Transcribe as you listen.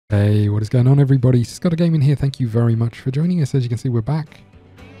Hey, what is going on, everybody? ScottDogGaming here. Thank you very much for joining us. As you can see, we're back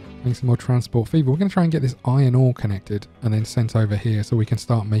doing some more transport fever. We're going to try and get this iron ore connected and then sent over here so we can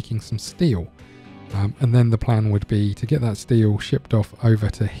start making some steel. And then the plan would be to get that steel shipped off over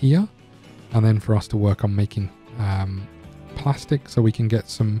to here, and then for us to work on making plastic so we can get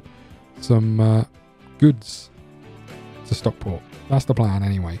some goods to Stockport. That's the plan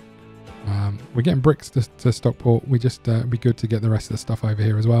anyway. We're getting bricks to Stockport. We just it'd be good to get the rest of the stuff over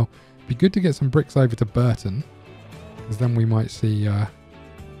here as well. It'd be good to get some bricks over to Burton, because then we might see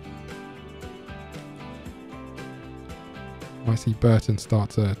Burton start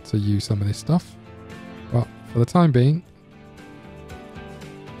to use some of this stuff. But for the time being,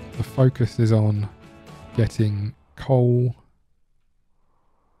 the focus is on getting coal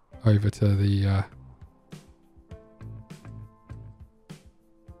over to the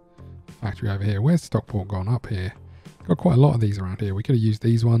factory over here. Where's Stockport gone? Up here. Got quite a lot of these around here. We could have used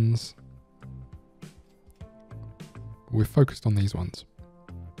these ones. We're focused on these ones.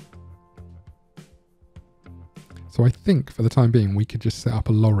 So I think for the time being we could just set up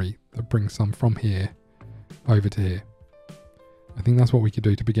a lorry that brings some from here over to here. I think that's what we could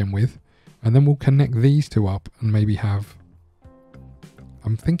do to begin with. And then we'll connect these two up and maybe have...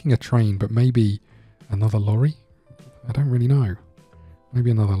 I'm thinking a train, but maybe another lorry? I don't really know.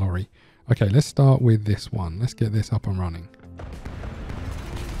 Maybe another lorry. Okay, let's start with this one. Let's get this up and running.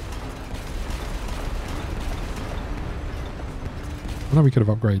 I know we could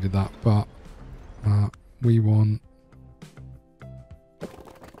have upgraded that, but we want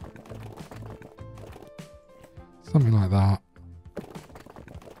something like that.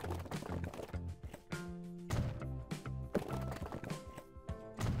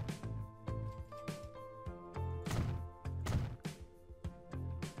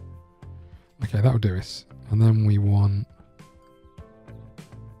 Okay, that'll do us. And then we want...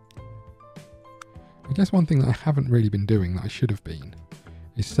 I guess one thing that I haven't really been doing that I should have been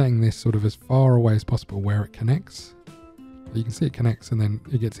is setting this sort of as far away as possible where it connects. So you can see it connects and then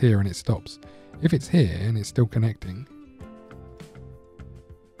it gets here and it stops. If it's here and it's still connecting,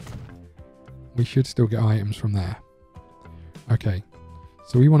 we should still get items from there. Okay,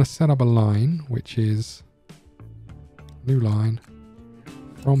 so we want to set up a line, which is new line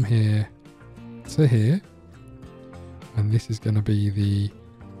from here to here, and this is going to be the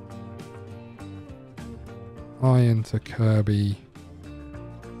iron to Kirby.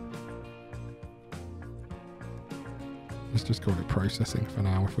 Let's just call it processing for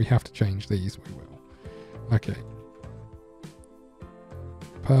now. If we have to change these, we will. Okay.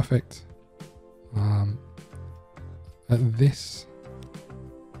 Perfect. At this,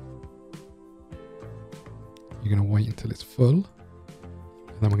 you're going to wait until it's full.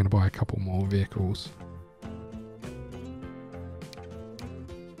 And then we're going to buy a couple more vehicles.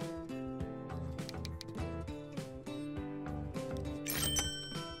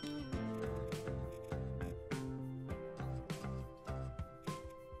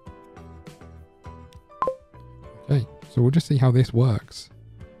 Okay, so we'll just see how this works.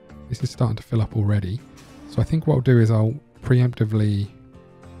 This is starting to fill up already. So I think what I'll do is I'll preemptively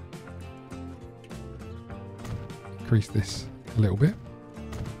increase this a little bit.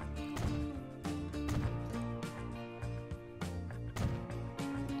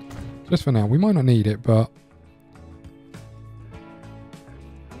 Just for now. We might not need it, but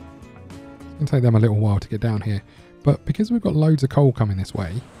it's going to take them a little while to get down here. But because we've got loads of coal coming this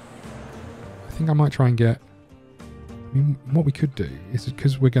way, I think I might try and get... I mean, what we could do is,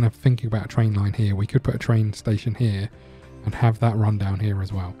 because we're going to think about a train line here, we could put a train station here and have that run down here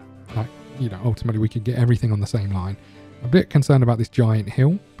as well. Like, you know, ultimately we could get everything on the same line. I'm a bit concerned about this giant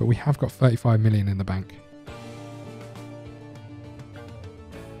hill, but we have got 35 million in the bank.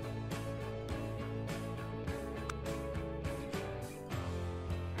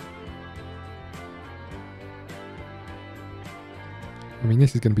 I mean,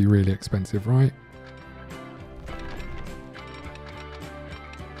 this is going to be really expensive, right?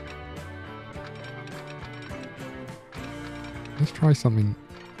 Let's try something.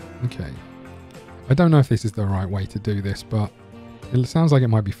 Okay. I don't know if this is the right way to do this, but it sounds like it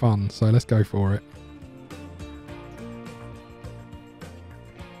might be fun, so let's go for it.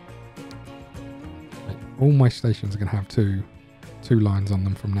 Okay. All my stations are going to have two lines on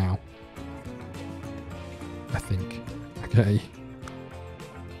them from now, I think. Okay.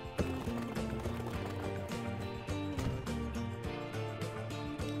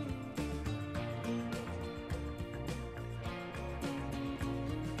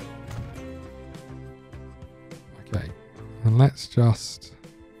 And let's just...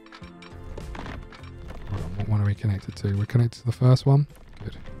 Hold on, what one are we connected to? We're connected to the first one.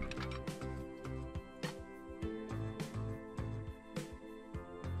 Good.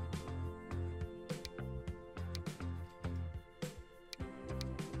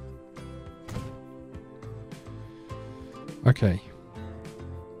 Okay.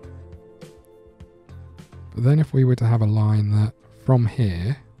 But then if we were to have a line that from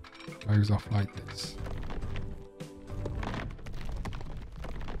here goes off like this.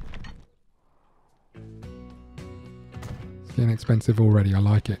 It's getting expensive already, I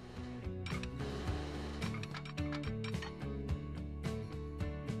like it.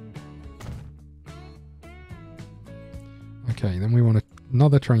 Okay, then we want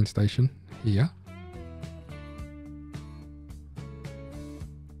another train station here.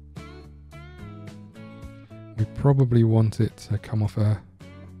 We probably want it to come off a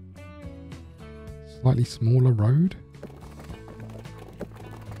slightly smaller road.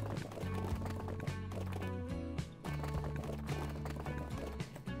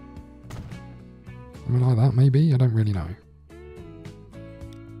 Something like that, maybe? I don't really know.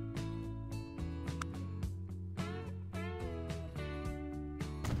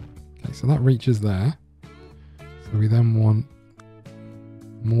 Okay, so that reaches there. So we then want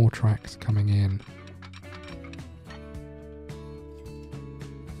more tracks coming in.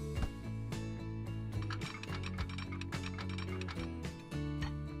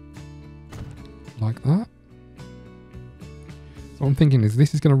 Like that. So what I'm thinking is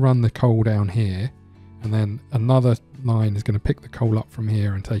this is going to run the coal down here, and then another line is going to pick the coal up from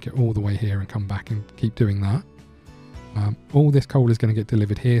here and take it all the way here and come back and keep doing that. All this coal is going to get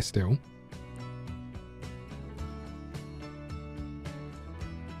delivered here still.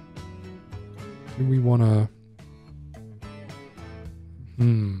 Do we want to...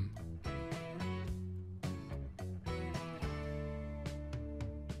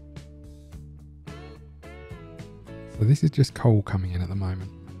 So this is just coal coming in at the moment.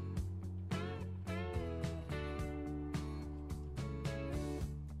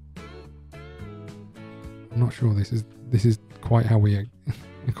 I'm not sure this is quite how we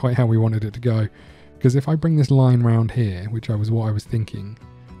wanted it to go, because if I bring this line round here, which was what I was thinking,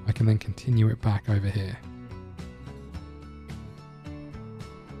 I can then continue it back over here.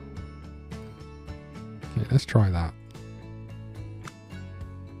 Okay, let's try that.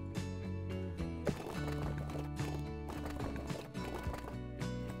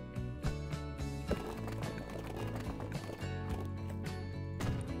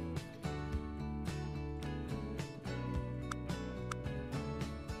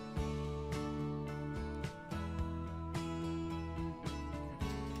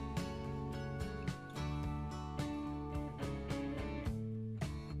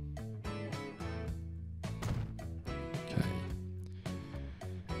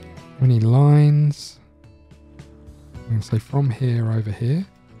 We need lines. I'm going to say from here over here.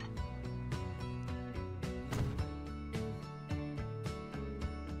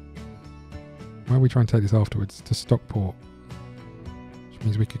 Where are we trying to take this afterwards? To Stockport. Which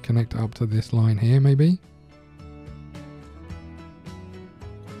means we could connect it up to this line here, maybe.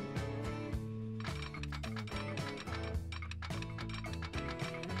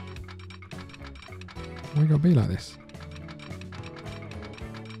 Why gotta be like this?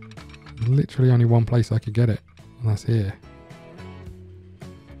 Literally only one place I could get it, and that's here.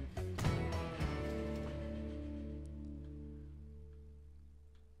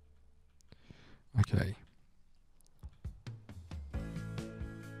 Okay.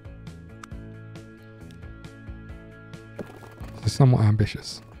 This is somewhat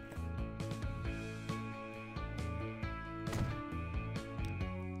ambitious.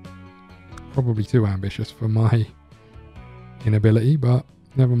 Probably too ambitious for my inability, but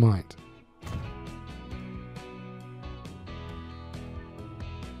never mind.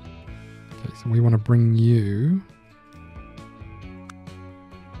 So we want to bring you...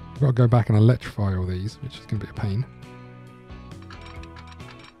 We've got to go back and electrify all these, which is going to be a pain.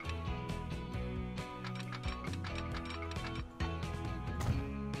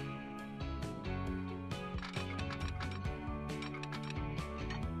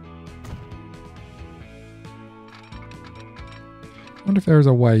 I wonder if there is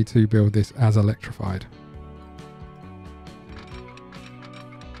a way to build this as electrified.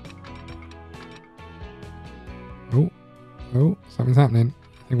 Oh, something's happening.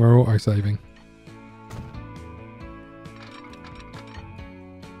 I think we're auto-saving.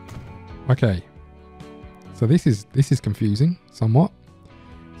 Okay. So this is confusing somewhat.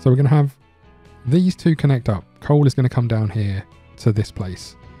 So we're going to have these two connect up. Coal is going to come down here to this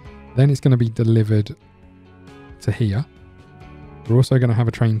place. Then it's going to be delivered to here. We're also going to have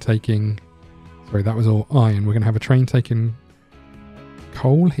a train taking... Sorry, that was all iron. We're going to have a train taking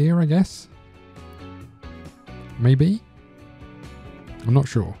coal here, I guess. Maybe? I'm not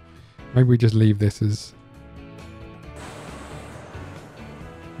sure. Maybe we just leave this as...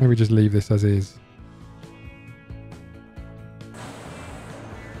 Maybe just leave this as is.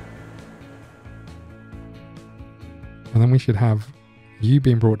 And then we should have you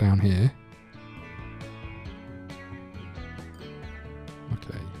being brought down here.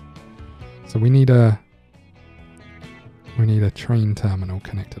 Okay. So we need a train terminal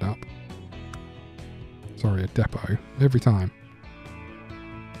connected up. Sorry, a depot. Every time.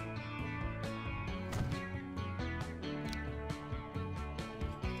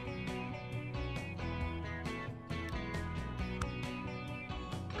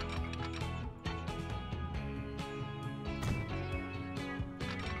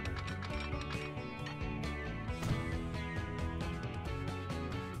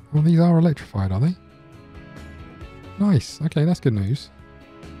 Well, these are electrified, are they? Nice. Okay, that's good news.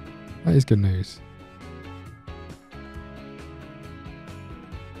 That is good news.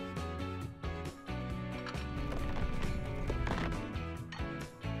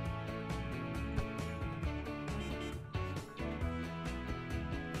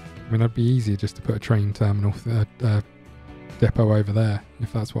 I mean, it'd be easier just to put a train terminal, depot over there,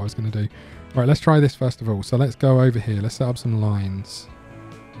 if that's what I was going to do. Right, let's try this first of all. So let's go over here. Let's set up some lines.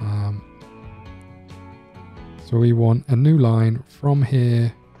 So we want a new line from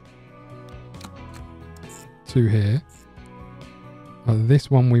here to here.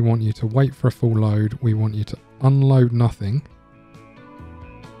 This one we want you to wait for a full load. We want you to unload nothing.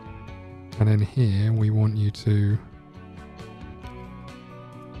 And then here we want you to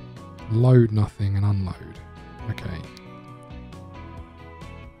load nothing and unload. Okay.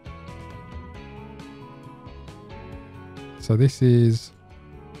 So this is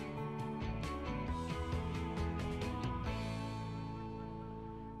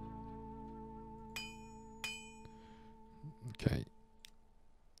okay.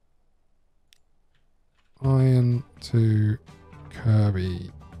 Iron to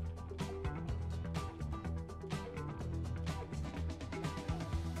Kirby.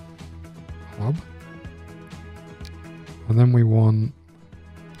 Hub. And then we want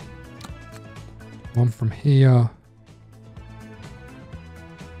one from here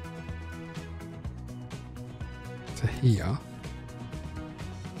to here.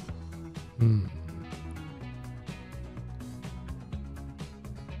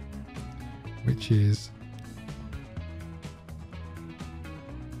 Which is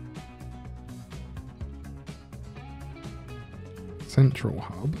central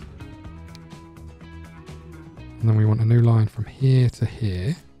hub. And then we want a new line from here to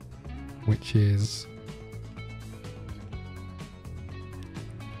here, which is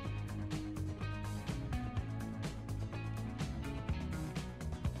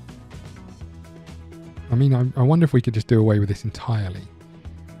I mean, I wonder if we could just do away with this entirely.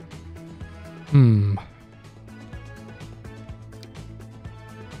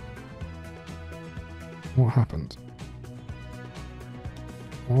 What happened?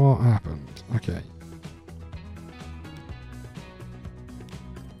 What happened? Okay.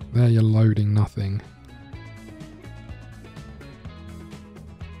 There you're loading nothing.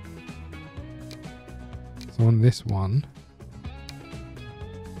 So on this one,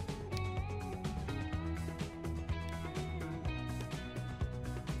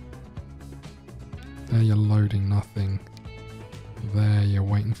 there you're loading nothing. There you're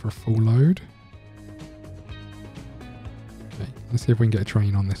waiting for a full load. Okay, let's see if we can get a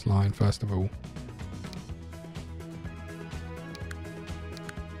train on this line first of all.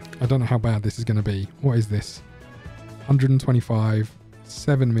 I don't know how bad this is going to be. What is this? 125,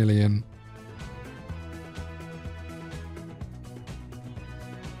 7 million.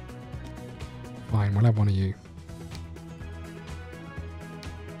 Fine, we'll have one of you.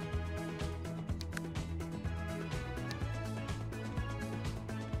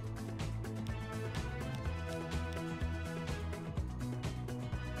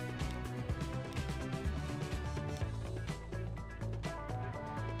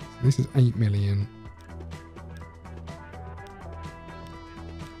 This is 8 million.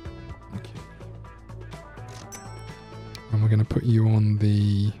 Okay. And we're going to put you on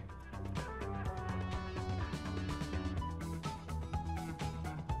the...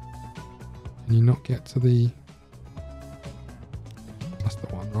 Can you not get to the... That's the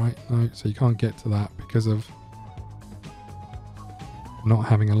one, right? No, so you can't get to that because of not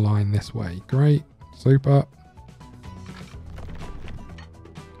having a line this way. Great. Super.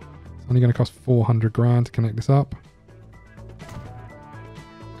 Only going to cost 400 grand to connect this up.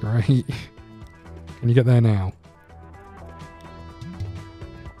 Great. Can you get there now?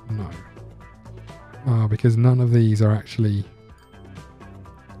 No. Oh, because none of these are actually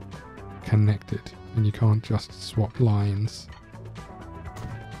connected and you can't just swap lines.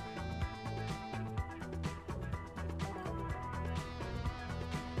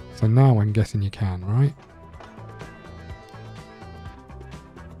 So now I'm guessing you can, right?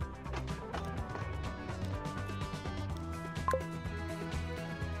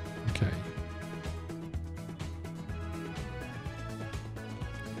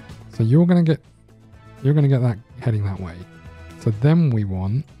 So you're gonna get that heading that way. So then we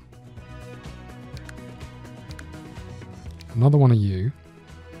want another one of you.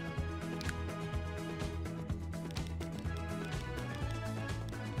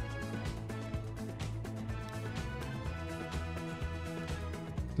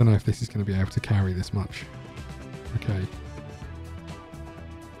 Don't know if this is going to be able to carry this much. Okay.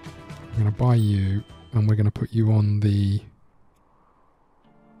 I'm going to buy you, and we're going to put you on the...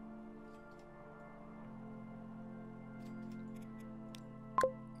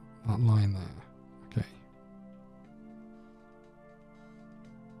 that line there. Okay.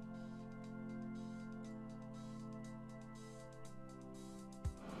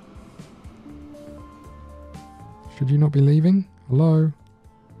 Should you not be leaving? Hello?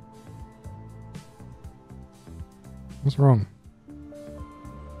 What's wrong?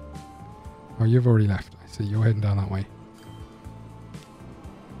 Oh, you've already left. I see. You're heading down that way.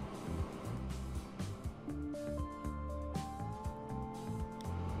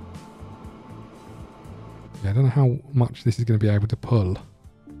 Yeah, I don't know how much this is going to be able to pull.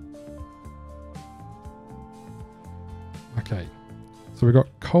 Okay. So we've got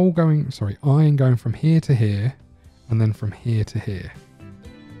iron going from here to here, and then from here to here.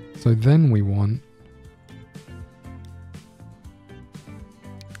 So then we want...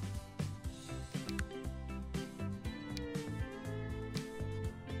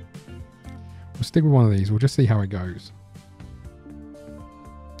 we'll stick with one of these. We'll just see how it goes.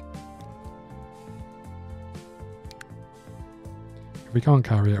 If we can't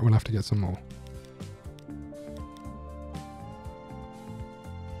carry it, we'll have to get some more.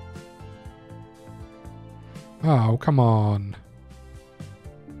 Oh, come on.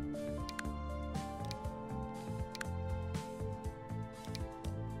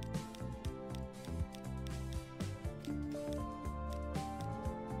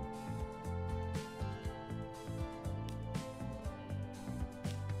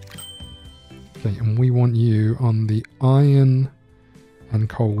 Okay, and we want you on the iron and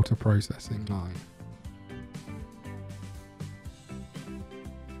coal to processing line.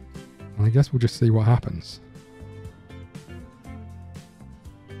 And I guess we'll just see what happens.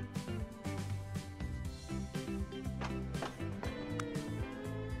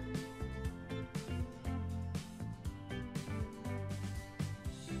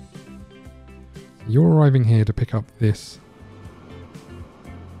 You're arriving here to pick up this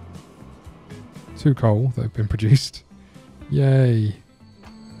 2 coal that have been produced. Yay!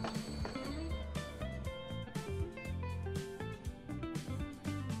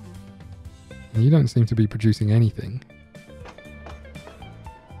 And you don't seem to be producing anything.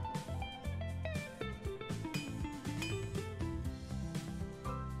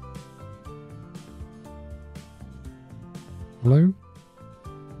 Hello?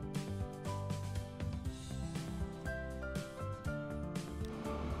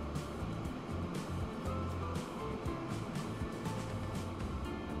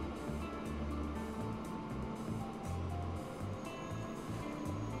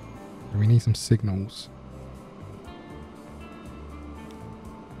 We need some signals.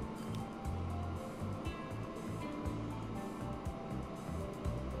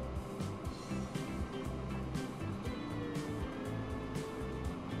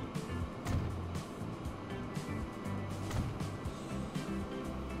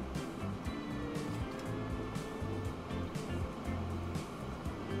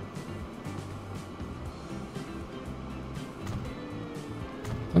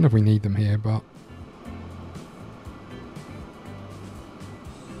 I don't know if we need them here, but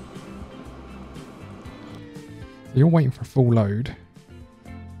so you're waiting for a full load,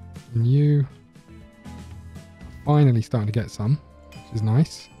 and you are finally starting to get some, which is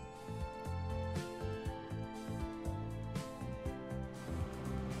nice.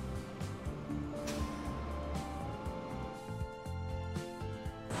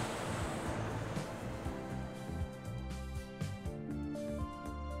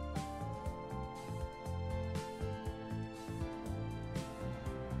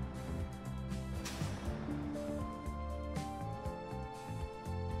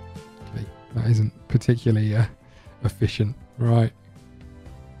 That isn't particularly efficient. Right.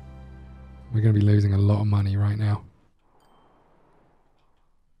 We're going to be losing a lot of money right now.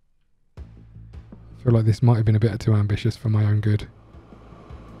 I feel like this might have been a bit too ambitious for my own good.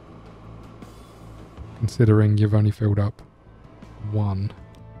 Considering you've only filled up 1.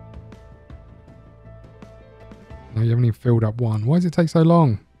 No, you haven't even filled up 1. Why does it take so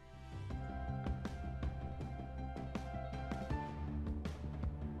long?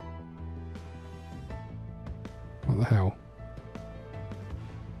 What the hell?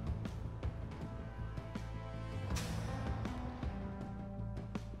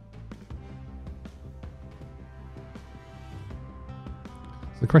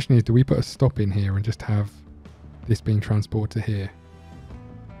 The question is, do we put a stop in here and just have this being transported to here?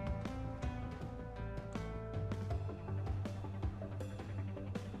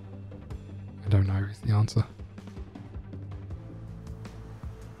 I don't know is the answer.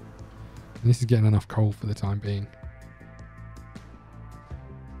 And this is getting enough coal for the time being.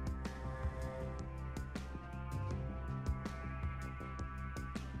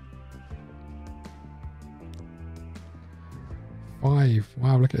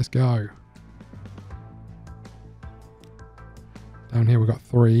 Wow, look at us go. Down here we've got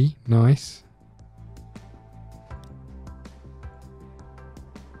 3. Nice.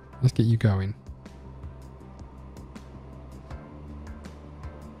 Let's get you going.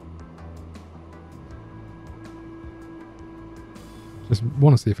 Just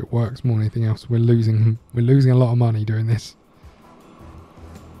want to see if it works more than anything else. We're losing a lot of money doing this.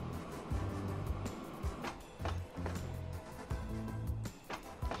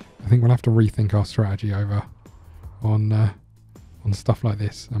 I think we'll have to rethink our strategy over on stuff like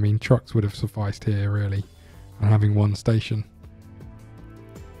this. I mean, trucks would have sufficed here really, and having one station.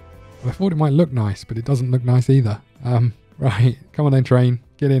 But I thought it might look nice, but it doesn't look nice either. Right, come on then, train,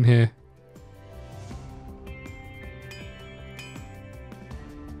 get in here.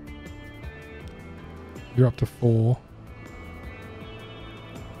 You're up to 4.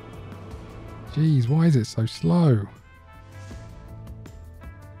 Jeez, why is it so slow?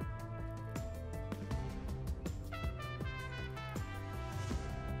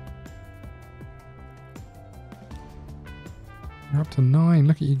 You're up to 9.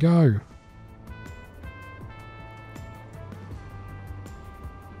 Look at you go.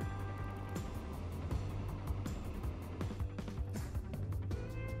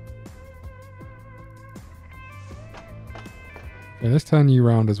 Okay, let's turn you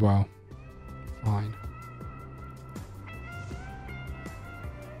around as well. Fine.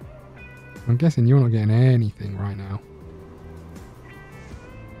 I'm guessing you're not getting anything right now.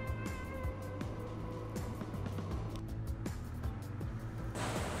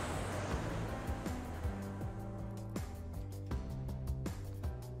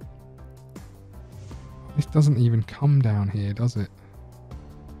 This doesn't even come down here, does it?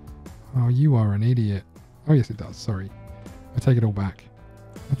 Oh, you are an idiot. Oh, yes, it does. Sorry. I take it all back.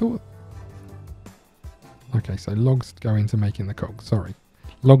 I thought... Okay, so logs go into making the cogs. Sorry.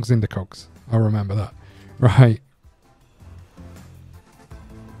 Logs into cogs. I'll remember that. Right.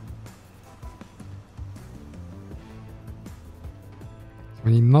 So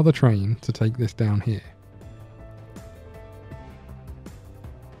we need another train to take this down here.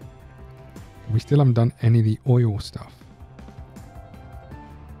 We still haven't done any of the oil stuff.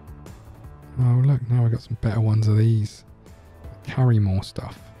 Oh, look, now we've got some better ones of these. Carry more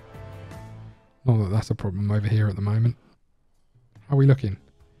stuff. Not that that's a problem over here at the moment. How are we looking?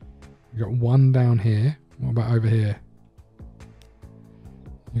 We've got 1 down here. What about over here?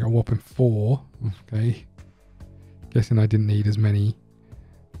 You got a whopping 4. Okay. Guessing I didn't need as many.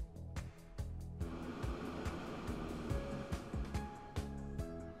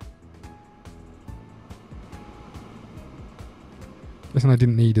 Guessing I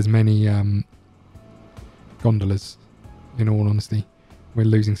didn't need as many gondolas, in all honesty. We're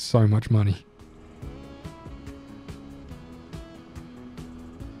losing so much money.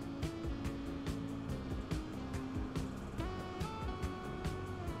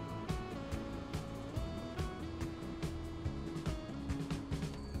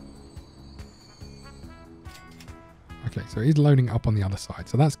 Okay, so he's loading up on the other side,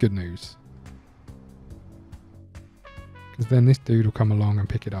 so that's good news. Because then this dude will come along and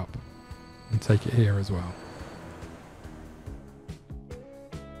pick it up and take it here as well.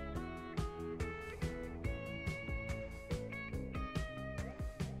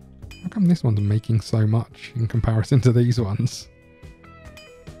 How come this one's making so much in comparison to these ones?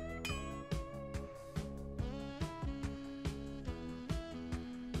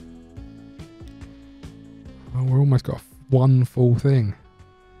 Oh, we're almost got 1 full thing.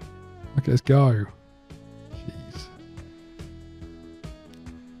 Look at us go. Jeez.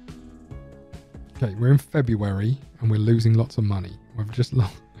 Okay, we're in February and we're losing lots of money. We've just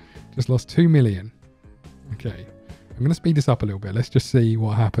lost 2 million. Okay, I'm going to speed this up a little bit. Let's just see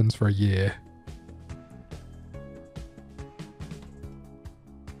what happens for a year.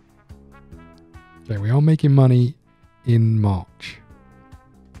 Okay, we are making money in March.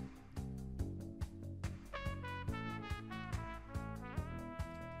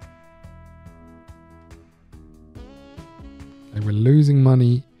 Okay, we're losing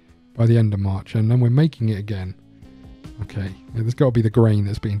money by the end of March, and then we're making it again. Okay, yeah, there's got to be the grain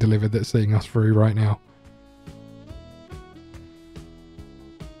that's being delivered that's seeing us through right now.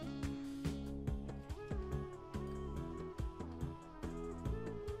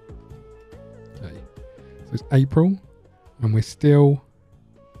 Okay, so it's April, and we're still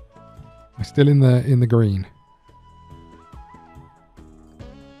in the green.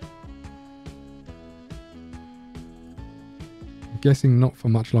 I'm guessing not for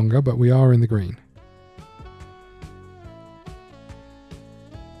much longer, but we are in the green.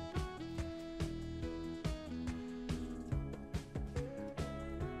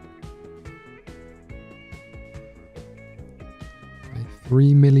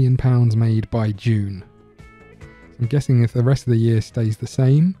 £3 million made by June. I'm guessing if the rest of the year stays the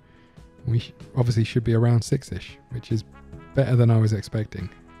same, we obviously should be around 6-ish, which is better than I was expecting.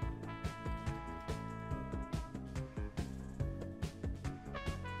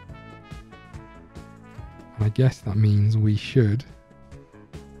 And I guess that means we should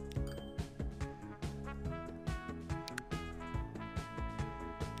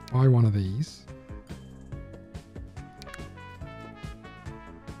buy one of these.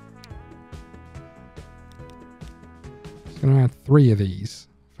 Going to add 3 of these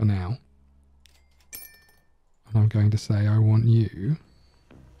for now, and I'm going to say I want you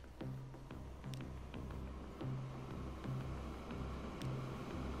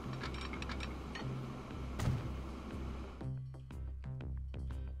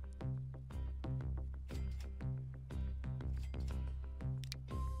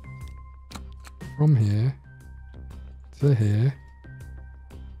from here to here.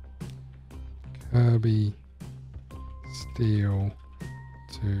 Kirby Steel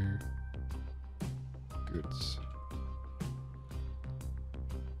to goods.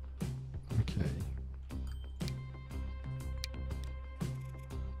 Okay.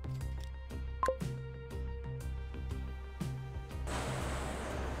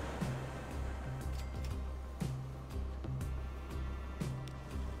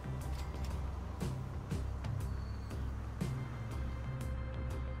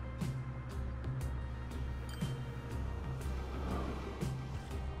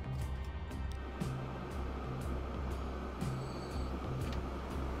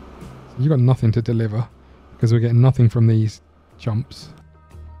 You've got nothing to deliver because we're getting nothing from these jumps.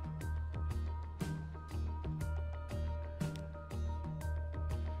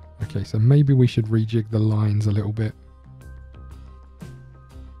 Okay, so maybe we should rejig the lines a little bit.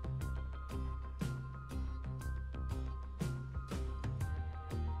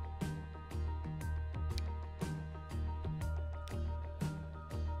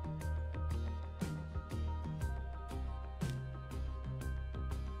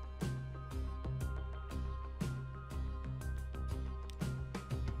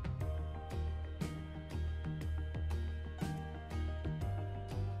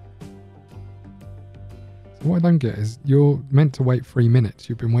 What I don't get is you're meant to wait 3 minutes.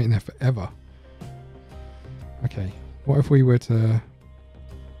 You've been waiting there forever. Okay, what if we were to...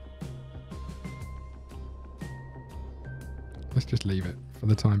 Let's just leave it for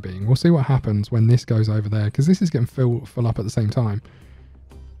the time being. We'll see what happens when this goes over there, because this is getting full up at the same time.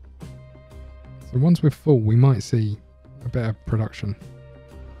 So once we're full, we might see a better production.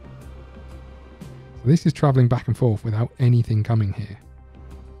 So this is traveling back and forth without anything coming here.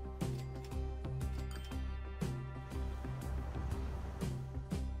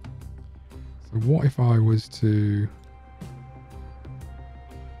 So what if I was to...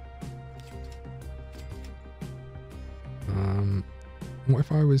 what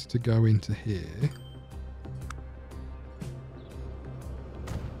if I was to go into here,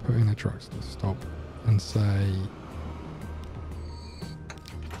 put in the trucks to stop and say,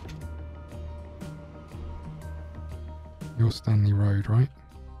 you're Stanley Road, right?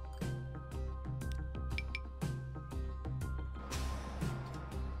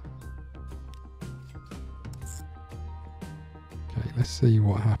 Okay, let's see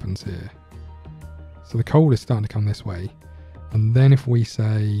what happens here. So the coal is starting to come this way. And then if we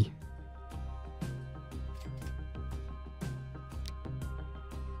say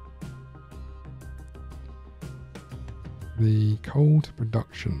the coal to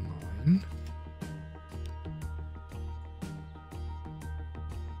production line,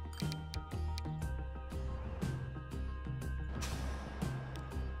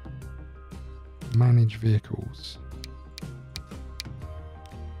 manage vehicles,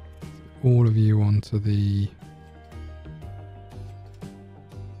 all of you onto the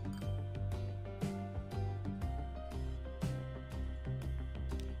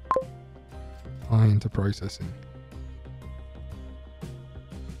into processing.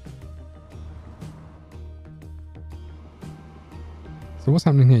 So what's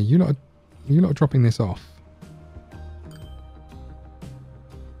happening here? You lot are dropping this off.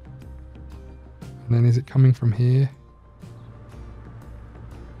 And then is it coming from here?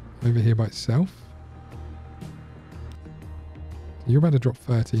 over here by itself. You're about to drop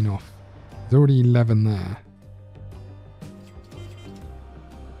 13 off. There's already 11 there.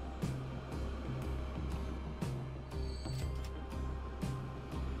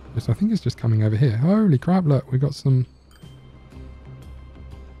 So I think it's just coming over here. Holy crap, look, we got some...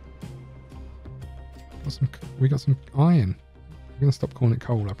 We got some iron. I'm going to stop calling it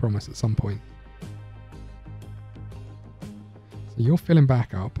coal, I promise, at some point. So you're filling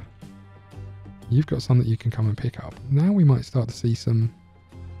back up. You've got some that you can come and pick up. Now we might start to see some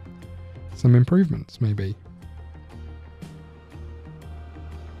improvements, maybe.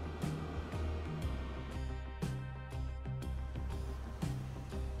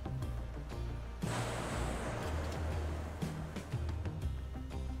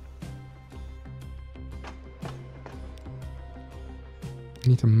 We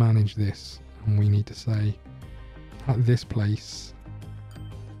need to manage this, and we need to say at this place,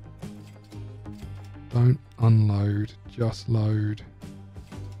 don't unload, just load.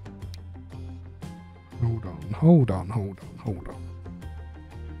 Hold on.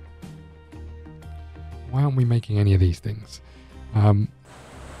 Why aren't we making any of these things?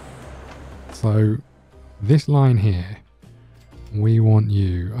 So this line here, we want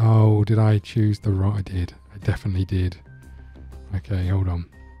you. Oh, did I choose the right? I did. I definitely did. Okay, hold on.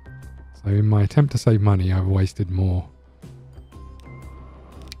 So in my attempt to save money, I've wasted more.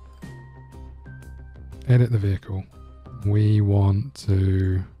 Edit the vehicle. We want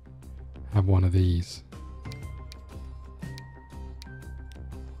to have one of these.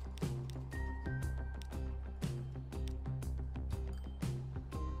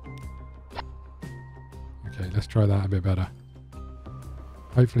 Okay, let's try that a bit better.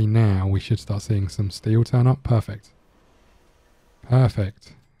 Hopefully now we should start seeing some steel turn up. Perfect.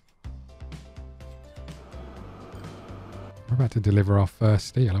 Perfect. We're about to deliver our first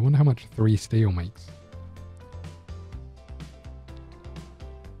steel. I wonder how much 3 steel makes.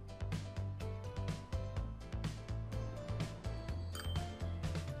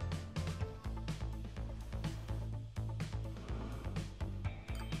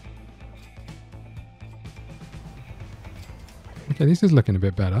 Okay, this is looking a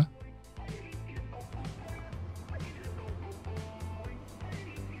bit better.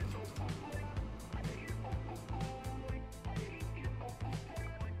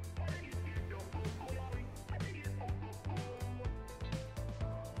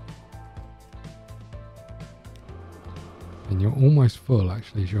 And you're almost full,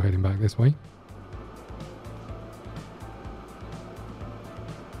 actually, as you're heading back this way.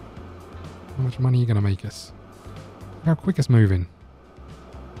 How much money are you going to make us? Look how quick it's moving.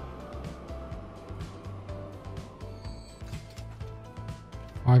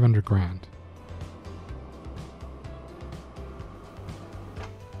 $500,000.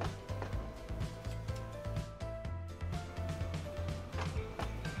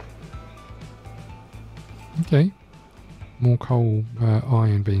 Okay. More coal,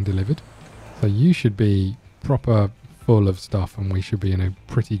 iron being delivered. So you should be proper full of stuff, and we should be in a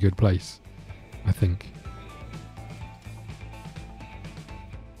pretty good place, I think.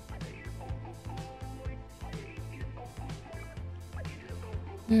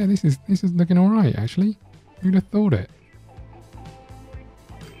 Yeah, this is looking all right, actually. Who'd have thought it?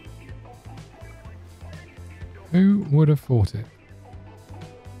 Who would have thought it?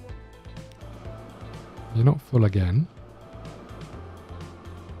 You're not full again.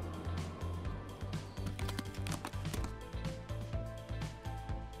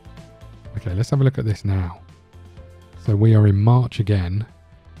 Okay, let's have a look at this now. So we are in March again,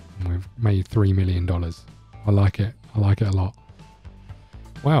 and we've made $3 million. I like it. I like it a lot.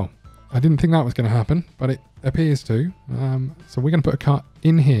 Wow, I didn't think that was going to happen, but it appears to. So we're going to put a cut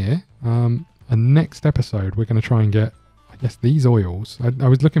in here. And next episode, we're going to try and get, I guess, these oils. I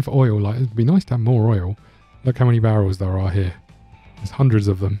was looking for oil. Like, it'd be nice to have more oil. Look how many barrels there are here. There's hundreds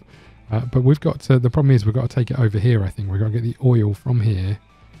of them. But we've got to, the problem is we've got to take it over here, I think. We've got to get the oil from here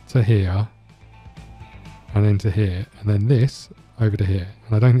to here. And then to here. And then this over to here.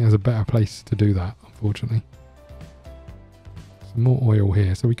 And I don't think there's a better place to do that, unfortunately. Some more oil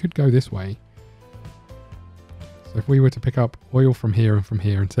here. So we could go this way. So if we were to pick up oil from here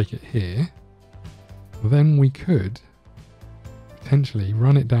and take it here, then we could potentially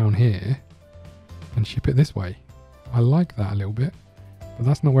run it down here and ship it this way. I like that a little bit, but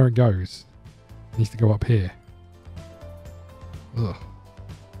that's not where it goes. It needs to go up here. Ugh.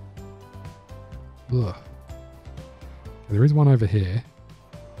 Ugh. Okay, there is one over here.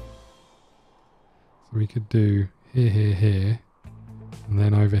 So we could do here, here, here, and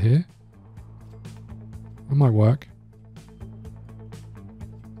then over here. That might work.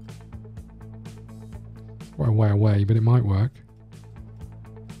 quite a way away, but it might work.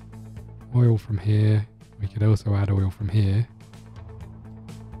 Oil from here. We could also add oil from here.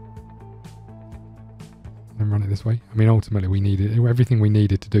 And run it this way. I mean, ultimately we needed everything we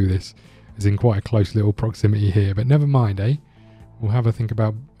needed to do this is in quite a close little proximity here, but never mind, eh? We'll have a think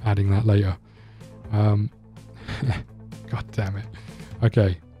about adding that later. God damn it.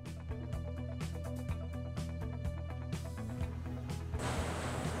 Okay.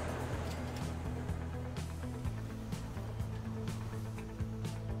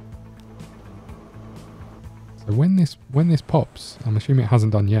 So when this pops, I'm assuming it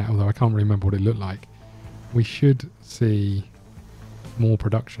hasn't done yet, although I can't remember what it looked like. We should see more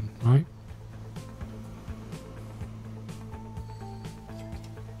production, right?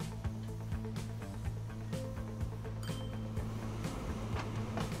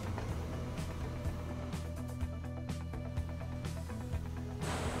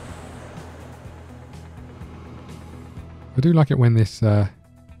 I do like it when this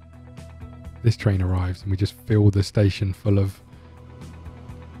this train arrives and we just fill the station full of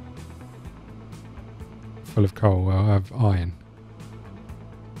coal. Well, I have iron.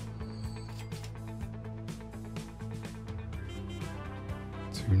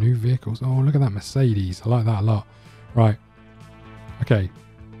 Two new vehicles. Oh, look at that Mercedes. I like that a lot. Right. Okay.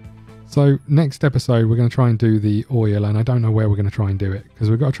 So next episode, we're going to try and do the oil, and I don't know where we're going to try and do it because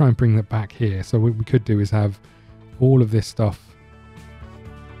we've got to try and bring that back here. So what we could do is have all of this stuff.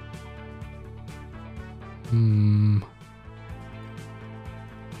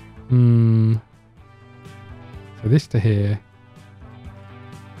 So this to here.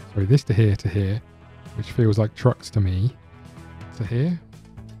 Sorry, this to here, which feels like trucks to me. To here.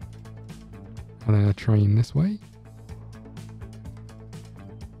 And then a train this way.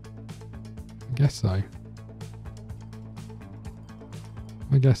 I guess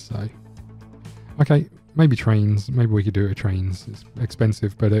so. Okay, maybe trains. Maybe we could do it with trains. It's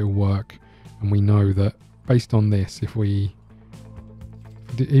expensive, but it'll work. And we know that based on this, even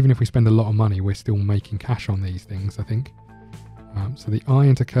if we spend a lot of money, we're still making cash on these things, I think. So the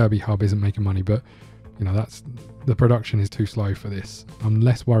iron to Kirby hub isn't making money, but you know, the production is too slow for this. I'm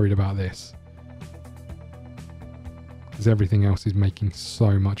less worried about this because everything else is making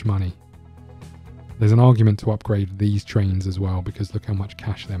so much money. There's an argument to upgrade these trains as well because look how much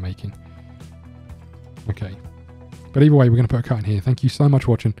cash they're making. Okay, but either way, we're going to put a cut in here. Thank you so much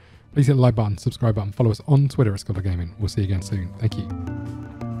for watching. Please hit the like button, subscribe button, follow us on Twitter at ScottDogGaming. We'll see you again soon. Thank you.